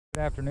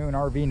Good afternoon,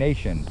 RV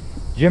Nation.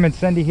 Jim and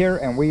Cindy here,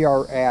 and we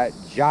are at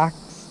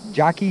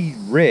Jockeys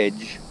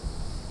Ridge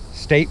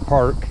State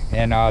Park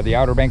in the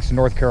Outer Banks of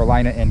North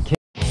Carolina in Kitty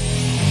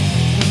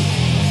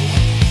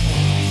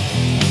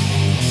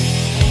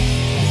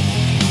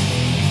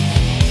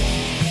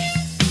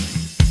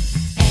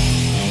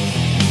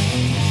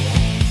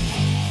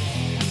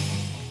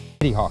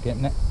Hawk,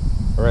 isn't it?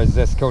 Or is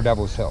this Kill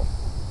Devil's Hill?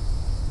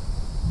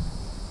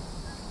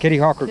 Kitty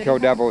Hawk or Kill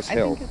Devil's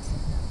Hill? I think it's,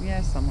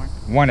 yeah, somewhere.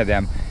 One of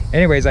them.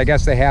 Anyways, I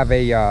guess they have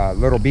a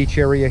little beach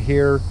area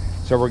here,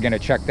 so we're going to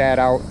check that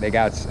out. They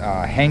got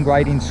hang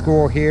gliding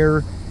school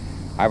here.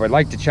 I would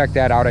like to check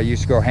that out. I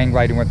used to go hang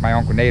gliding with my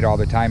Uncle Nate all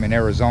the time in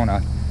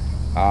Arizona.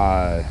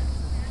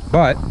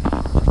 But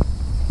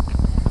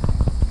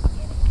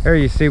here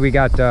you see we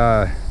got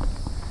the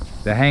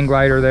hang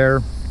glider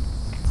there.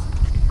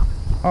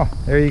 Oh,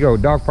 there you go,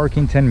 dog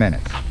parking 10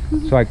 minutes.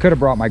 So I could have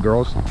brought my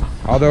girls,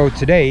 although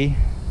today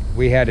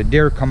we had a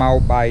deer come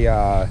out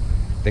by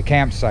the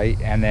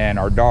campsite, and then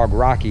our dog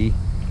Rocky,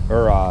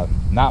 or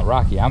not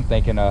Rocky, I'm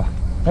thinking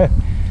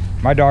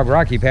my dog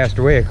Rocky passed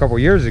away a couple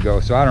years ago,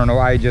 so I don't know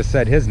why I just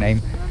said his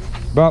name.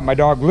 But my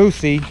dog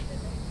Lucy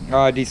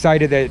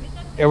decided that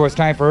it was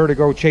time for her to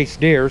go chase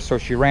deer, so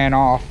she ran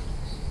off,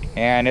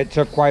 and it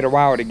took quite a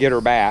while to get her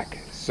back.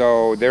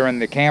 So they're in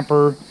the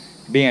camper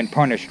being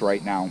punished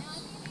right now.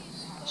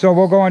 So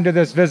we'll go into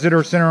this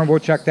visitor center and we'll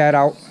check that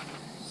out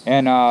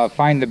and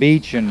find the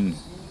beach and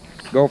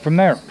go from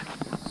there.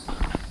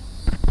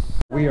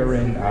 We are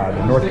in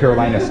the North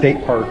Carolina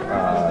State Park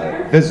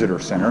Visitor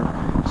Center.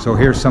 So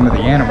here's some of the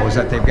animals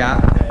that they've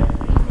got.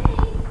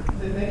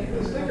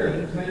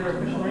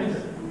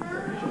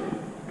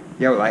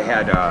 Yeah, well, I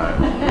had,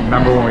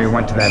 remember when we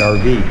went to that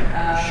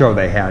RV show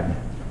they had,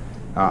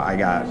 I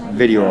got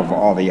video of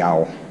all the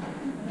owl.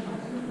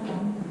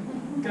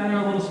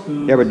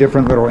 Yeah, but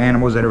different little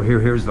animals that are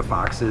here. Here's the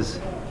foxes.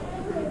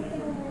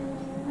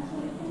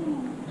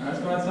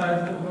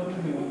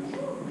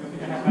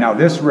 Now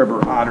this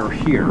river otter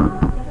here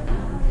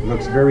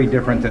looks very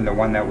different than the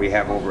one that we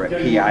have over at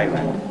Pea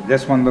Island.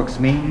 This one looks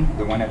mean,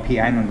 the one at Pea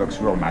Island looks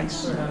real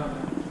nice.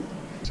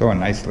 So a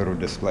nice little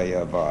display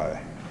of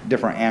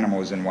different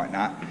animals and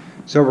whatnot.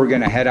 So we're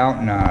gonna head out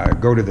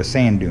and go to the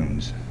sand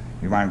dunes.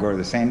 You wanna go to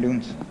the sand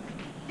dunes?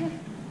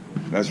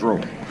 Let's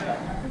roll.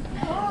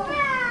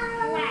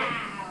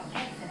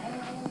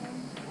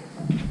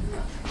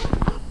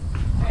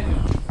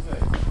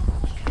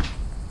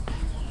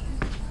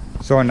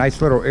 So a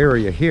nice little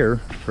area here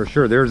for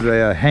sure. There's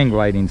the hang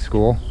gliding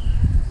school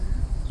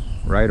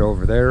right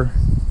over there.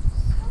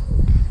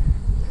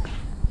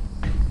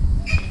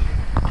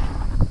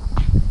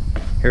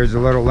 Here's a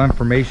little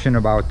information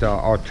about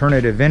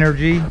alternative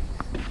energy.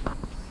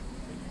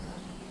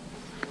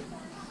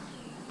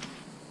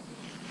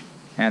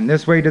 And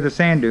this way to the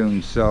sand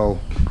dunes, so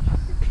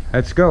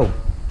let's go.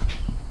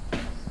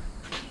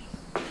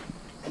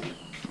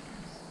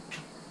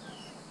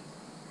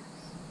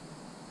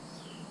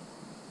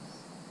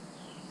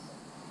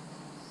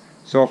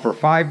 So for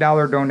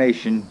 $5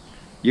 donation,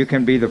 you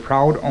can be the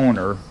proud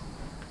owner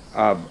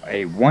of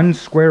a 1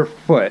 square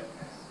foot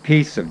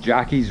piece of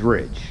Jockeys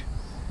Ridge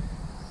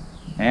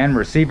and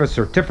receive a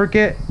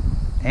certificate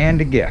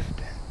and a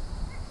gift.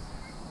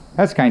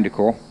 That's kind of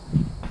cool.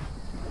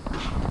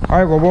 All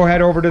right, well, we'll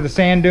head over to the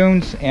sand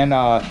dunes, and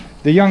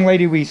the young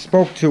lady we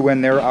spoke to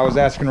in there, I was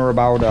asking her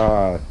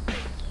about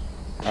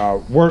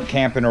work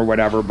camping or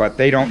whatever, but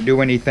they don't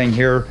do anything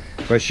here.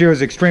 But she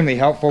was extremely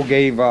helpful,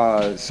 gave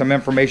some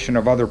information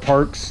of other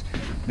parks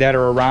that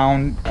are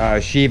around.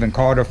 She even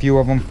called a few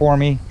of them for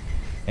me,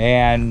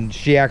 and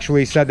she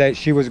actually said that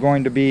she was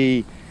going to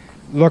be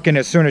looking,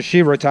 as soon as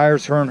she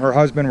retires, her and her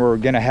husband were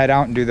going to head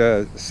out and do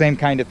the same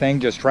kind of thing,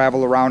 just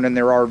travel around in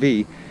their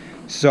RV.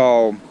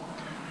 So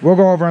we'll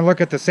go over and look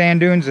at the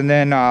sand dunes and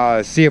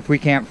then see if we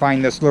can't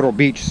find this little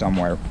beach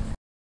somewhere.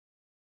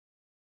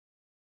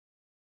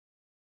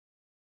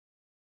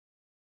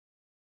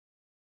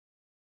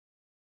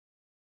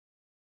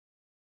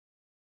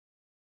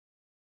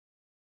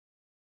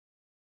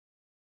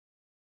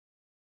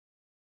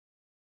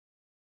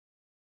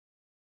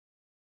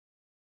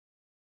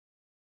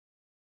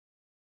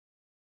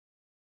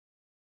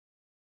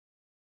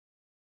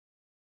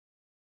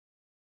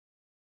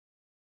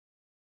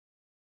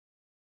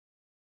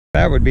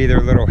 That would be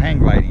their little hang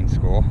gliding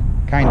school.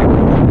 Kind of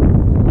cool.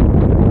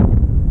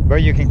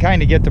 But you can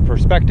kind of get the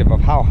perspective of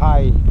how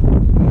high,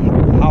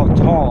 how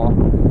tall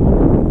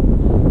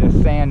this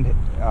sand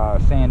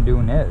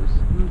dune is.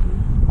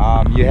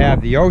 You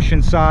have the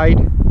ocean side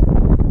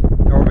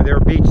over there,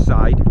 beach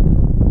side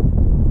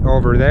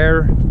over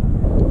there,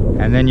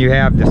 and then you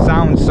have the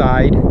sound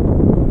side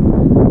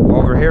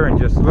over here. And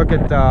just look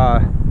at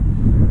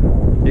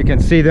you can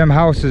see them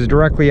houses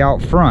directly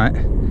out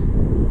front.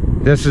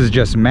 This is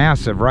just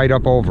massive right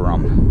up over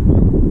them.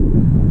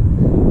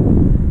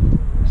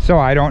 So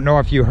I don't know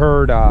if you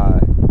heard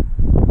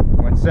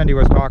when Cindy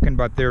was talking,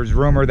 but there's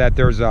rumor that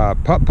there's a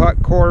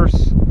putt-putt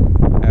course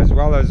as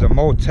well as a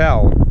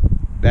motel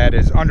that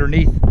is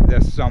underneath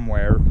this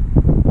somewhere.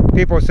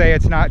 People say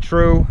it's not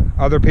true.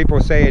 Other people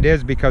say it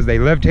is because they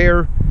lived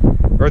here,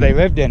 or they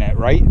lived in it,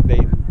 right? They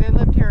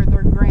lived here.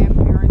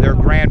 Their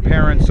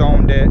grandparents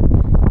owned it,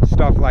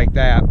 stuff like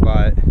that.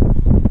 But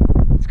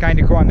it's kind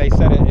of cool. And they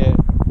said it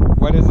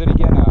what is it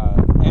again?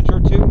 An inch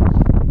or two?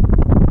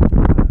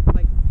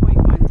 Like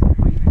 0.1 to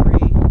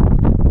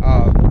 0.3.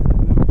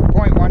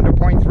 0.1 to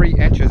 0.3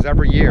 inches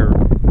every year.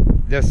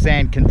 This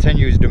sand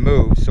continues to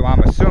move. So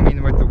I'm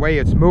assuming with the way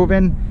it's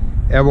moving,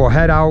 it will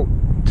head out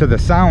to the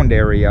sound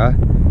area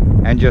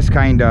and just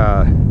kind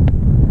of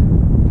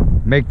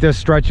make this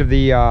stretch of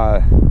the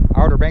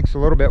Outer Banks a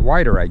little bit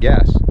wider, I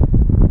guess.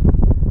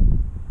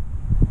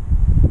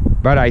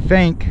 But I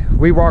think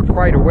we walked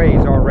quite a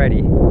ways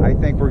already. I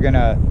think we're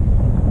gonna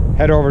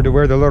head over to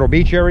where the little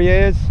beach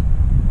area is.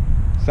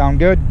 Sound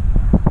good?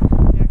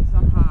 Yeah, 'cause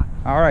I'm hot.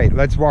 All right,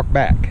 let's walk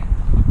back.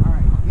 All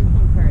right, you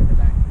can carry the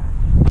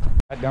backpack.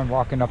 I'm done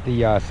walking up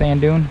the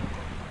sand dune.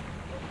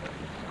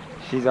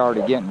 She's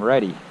already getting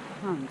ready.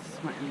 I'm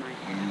sweating my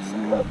hands.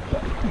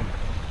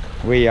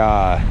 We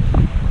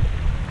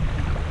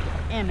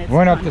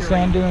went up the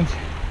sand dunes.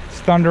 It's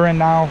thundering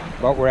now,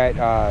 but we're at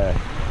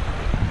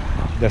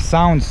the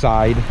sound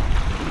side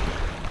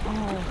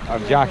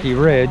of Jockey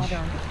Ridge.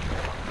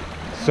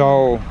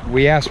 So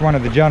we asked one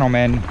of the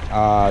gentlemen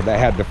that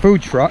had the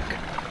food truck,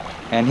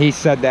 and he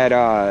said that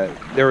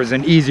there was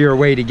an easier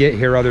way to get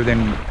here other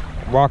than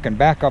walking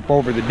back up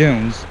over the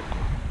dunes.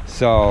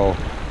 So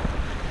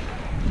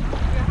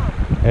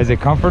is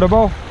it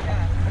comfortable?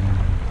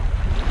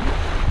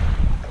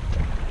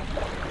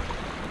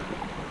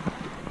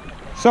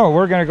 So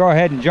we're gonna go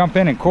ahead and jump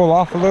in and cool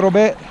off a little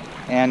bit.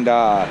 And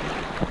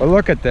but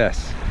look at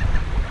this.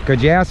 Could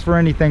you ask for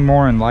anything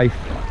more in life?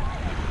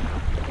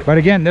 But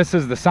again, this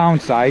is the sound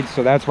side,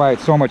 so that's why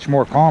it's so much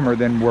more calmer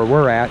than where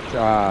we're at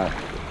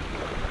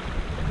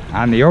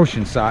on the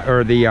ocean side,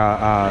 or the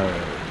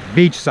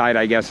beach side,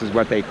 I guess is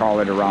what they call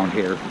it around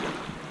here.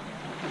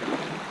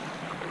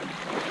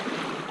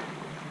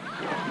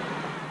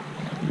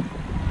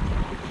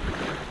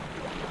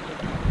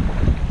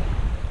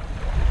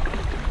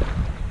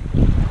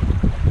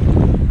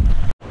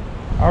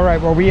 All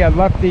right, well, we had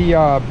left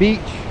the beach,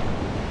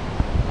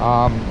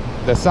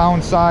 the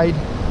sound side,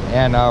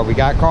 and we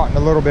got caught in a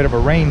little bit of a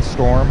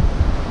rainstorm.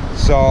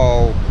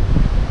 So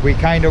we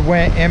kind of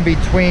went in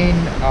between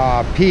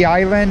Pea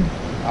Island,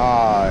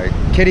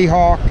 Kitty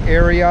Hawk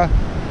area,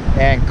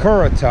 and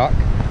Currituck,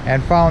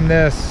 and found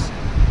this,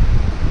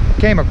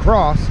 came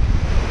across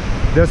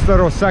this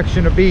little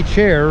section of beach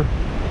here.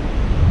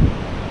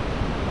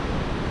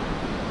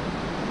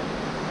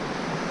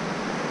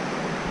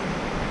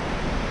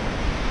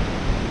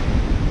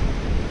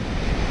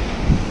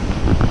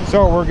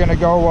 So we're gonna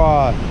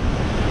go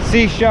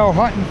seashell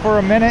hunting for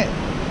a minute,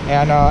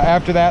 and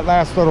after that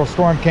last little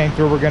storm came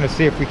through, we're gonna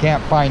see if we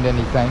can't find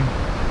anything.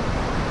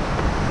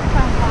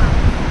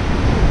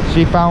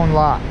 She found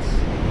lots.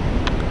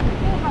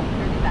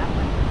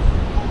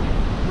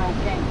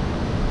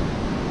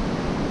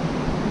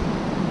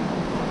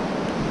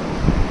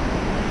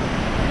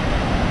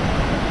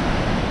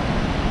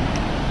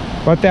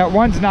 But that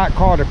one's not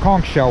called a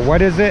conch shell.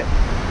 What is it?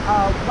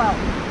 Whelk.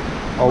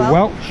 A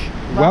welch?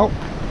 Whelk.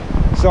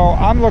 So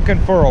I'm looking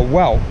for a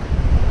whelk.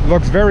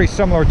 Looks very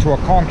similar to a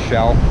conch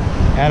shell,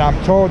 and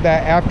I'm told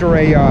that after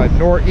a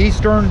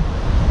northeastern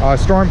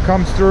storm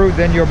comes through,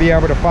 then you'll be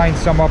able to find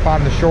some up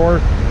on the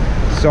shore.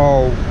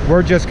 So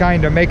we're just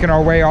kind of making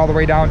our way all the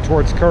way down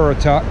towards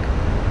Currituck,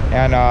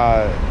 and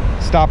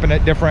stopping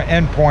at different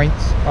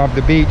endpoints of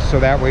the beach, so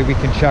that way we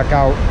can check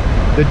out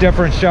the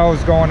different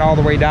shells going all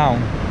the way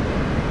down.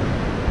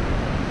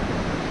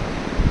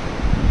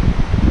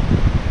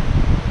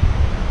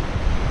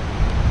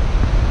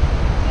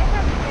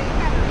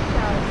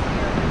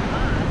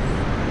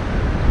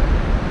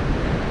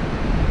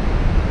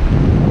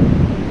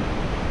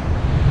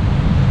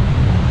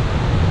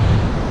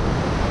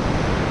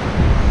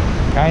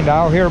 Kind of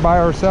out here by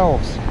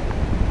ourselves.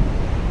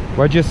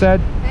 What you said?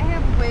 They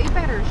have way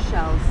better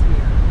shells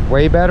here.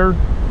 Way better?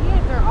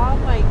 Yeah, they're all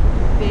like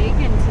big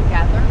and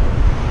together.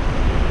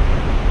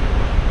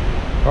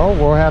 Oh,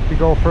 we'll have to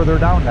go further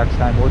down next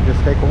time. We'll just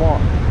take a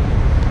walk.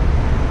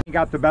 We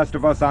got the best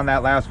of us on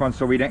that last one,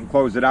 so we didn't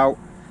close it out.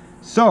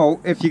 So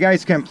if you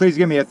guys can please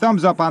give me a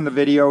thumbs up on the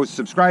video,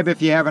 subscribe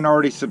if you haven't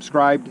already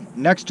subscribed.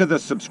 Next to the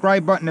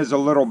subscribe button is a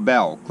little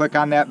bell. Click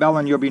on that bell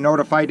and you'll be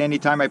notified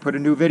anytime I put a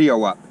new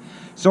video up.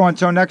 So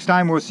until next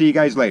time, we'll see you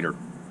guys later.